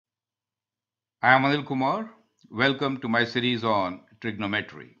I am Anil Kumar. Welcome to my series on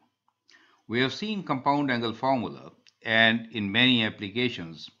trigonometry. We have seen compound angle formula, and in many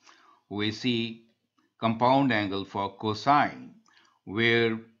applications, we see compound angle for cosine,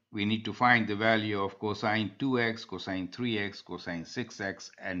 where we need to find the value of cosine 2x, cosine 3x, cosine 6x,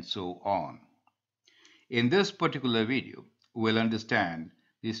 and so on. In this particular video, we'll understand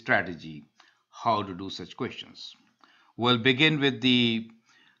the strategy how to do such questions. We'll begin with the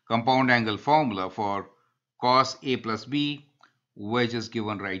compound angle formula for cos A plus B, which is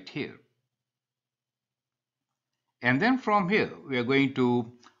given right here. And then from here, we are going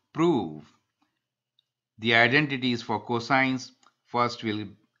to prove the identities for cosines. First, we'll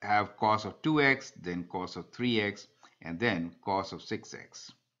have cos of 2x, then cos of 3x, and then cos of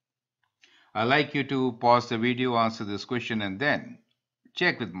 6x. I'd like you to pause the video, answer this question, and then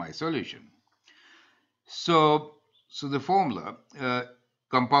check with my solution. So the formula,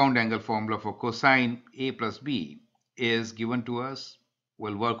 compound angle formula for cosine A plus B is given to us.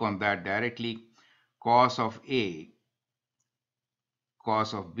 We'll work on that directly. Cos of A,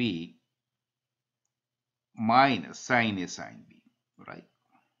 cos of B minus sine A sine B, right?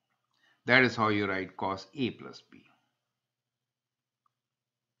 That is how you write cos A plus B.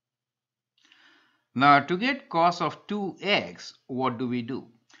 Now to get cos of 2x, what do?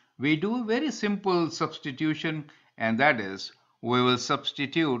 We do a very simple substitution, and that is we will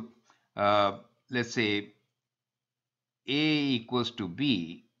substitute, let's say, A equals to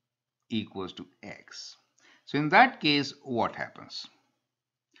B equals to x. So in that case, what happens?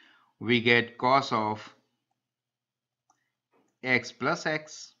 We get cos of x plus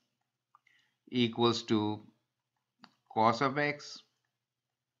x equals to cos of x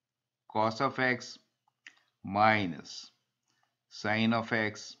minus sine of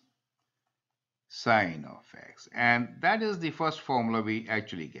x sine of x. And that is the first formula we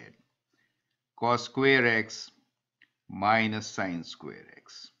actually get. Cos square x minus sine square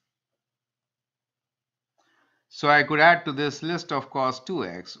x. So I could add to this list of cos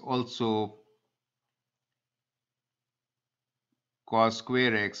 2x also cos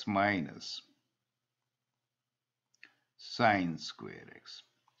square x minus sine square x.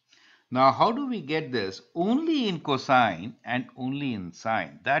 Now, how do we get this? Only in cosine and only in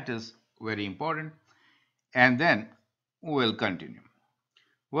sine. That is very important. And then we'll continue.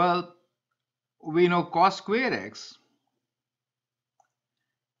 Well, we know cos square x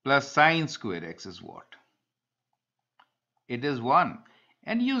plus sine square x is what? It is 1.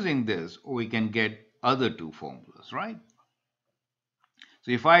 And using this, we can get other two formulas, right?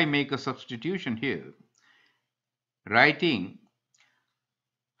 So if I make a substitution here, writing,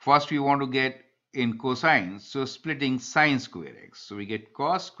 first we want to get in cosine, so splitting sine square x. So we get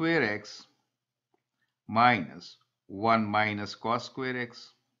cos square x minus 1 minus cos square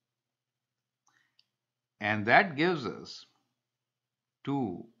x. And that gives us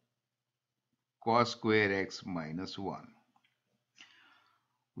 2 cos square x minus 1.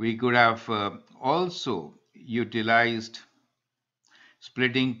 We could have also utilized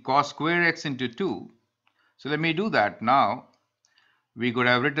splitting cos square x into 2. So let me do that now. We could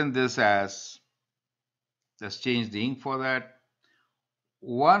have written this as, let's change the ink for that,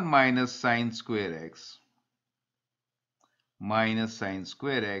 1 minus sine square x minus sine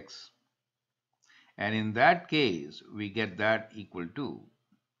square x. And in that case, we get that equal to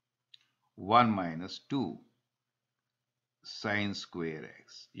 1 minus 2 sine square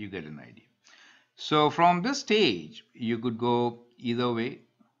x. You get an idea. So from this stage, you could go either way.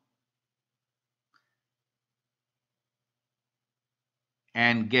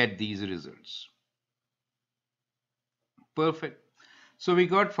 And get these results. Perfect. So we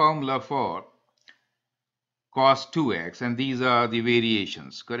got formula for cos 2x, and these are the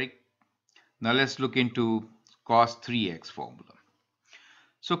variations, correct? Now let's look into cos 3x formula.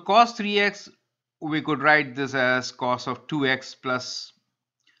 So cos 3x, we could write this as cos of 2x plus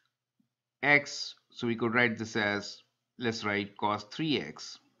x. So we could write this as, let's write cos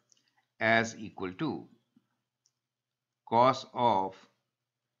 3x as equal to cos of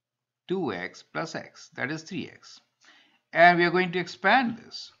 2x plus x, that is 3x. And we are going to expand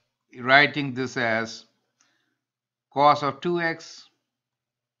this, writing this as cos of 2x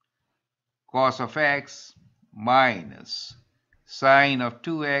cos of x minus sine of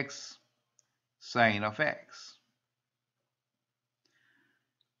 2x sine of x.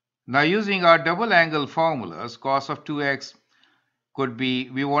 Now using our double angle formulas, cos of 2x could be,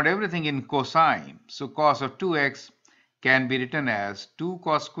 we want everything in cosine. So cos of 2x can be written as 2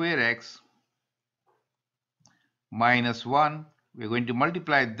 cos square x minus 1. We're going to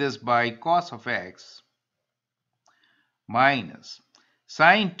multiply this by cos of x minus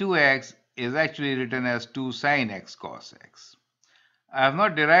sine 2x is actually written as 2 sine x cos x. I have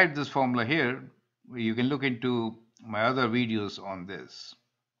not derived this formula here. You can look into my other videos on this.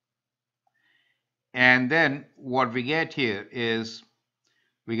 And then what we get here is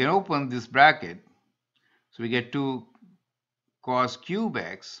we can open this bracket. So we get 2 cos cube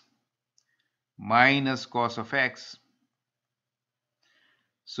x minus cos of x.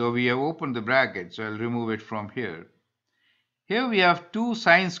 So we have opened the bracket, so I'll remove it from here. Here we have 2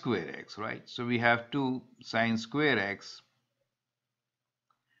 sine square x, right? So we have 2 sine square x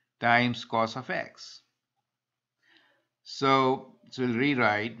times cos of x. So we'll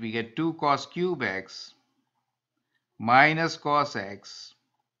rewrite, we get 2 cos cube x minus cos x.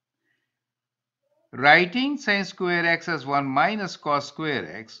 Writing sine square x as 1 minus cos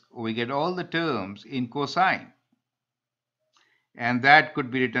square x, we get all the terms in cosine. And that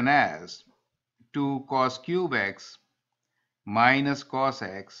could be written as 2 cos cube x minus cos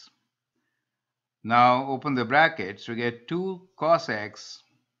x. Now open the brackets, we get 2 cos x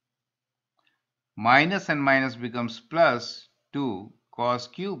minus and minus becomes plus 2 cos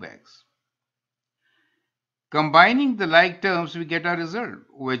cube x. Combining the like terms, we get our result,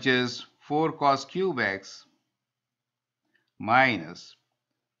 which is 4 cos cube x minus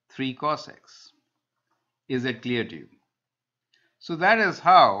 3 cos x. Is that clear to you? So that is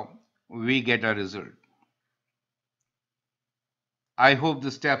how we get our result. I hope the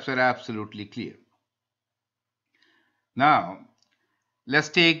steps are absolutely clear. Now, let's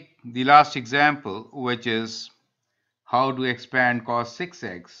take the last example, which is how to expand cos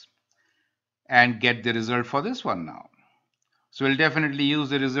 6x and get the result for this one now. So we'll definitely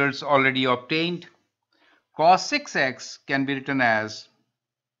use the results already obtained. Cos 6x can be written as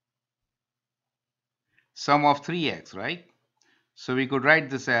sum of 3x, right? So we could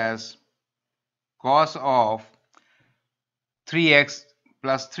write this as cos of 3x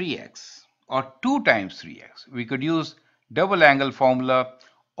plus 3x, or 2 times 3x. We could use double angle formula,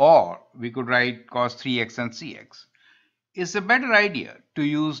 or we could write cos 3x and cx. It's a better idea to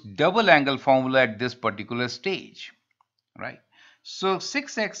use double angle formula at this particular stage, right? So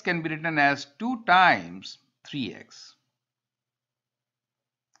 6x can be written as 2 times 3x.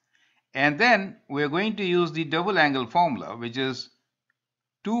 And then we're going to use the double angle formula, which is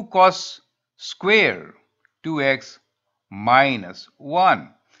 2 cos square 2x minus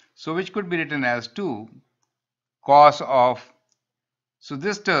 1. So which could be written as 2 cos of, so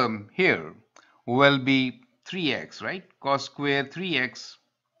this term here will be 3x, right? Cos square 3x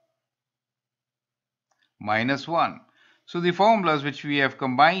minus 1. So the formulas which we have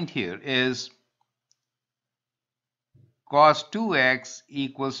combined here is cos 2x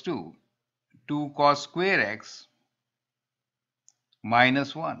equals to 2 cos square x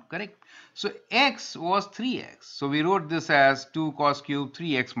minus 1, correct? So x was 3x. So we wrote this as 2 cos cube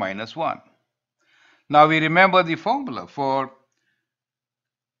 3x minus 1. Now we remember the formula for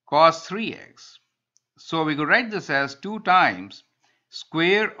cos 3x. So we could write this as 2 times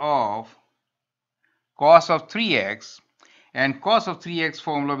square of cos of 3x, and cos of 3x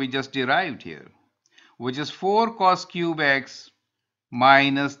formula we just derived here, which is 4 cos cube x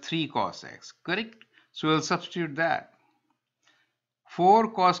minus 3 cos x, correct? So we'll substitute that.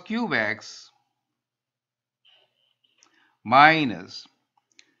 4 cos cube x minus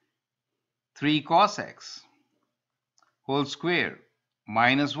 3 cos x whole square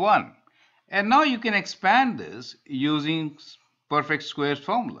minus 1. And now you can expand this using perfect squares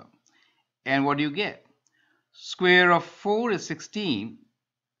formula. And what do you get? Square of 4 is 16.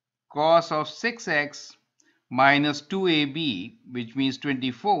 Cos of 6x minus 2ab, which means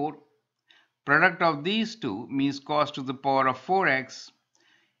 24. Product of these two means cos to the power of 4x.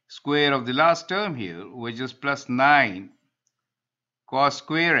 Square of the last term here, which is plus 9 cos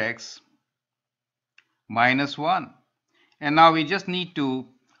square x minus 1. And now we just need to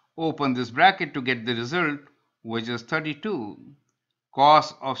open this bracket to get the result, which is 32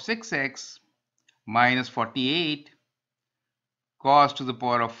 cos of 6x minus 48 cos to the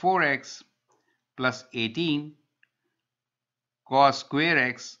power of 4x plus 18 cos square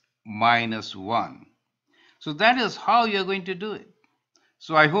x minus 1. So that is how you're going to do it.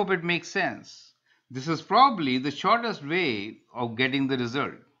 So I hope it makes sense. This is probably the shortest way of getting the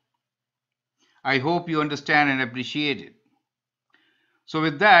result. I hope you understand and appreciate it. So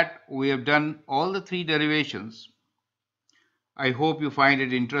with that, we have done all the 3 derivations. I hope you find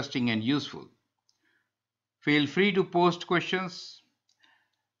it interesting and useful. Feel free to post questions.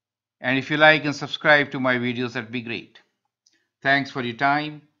 And if you like and subscribe to my videos, that'd be great. Thanks for your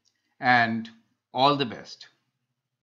time and all the best.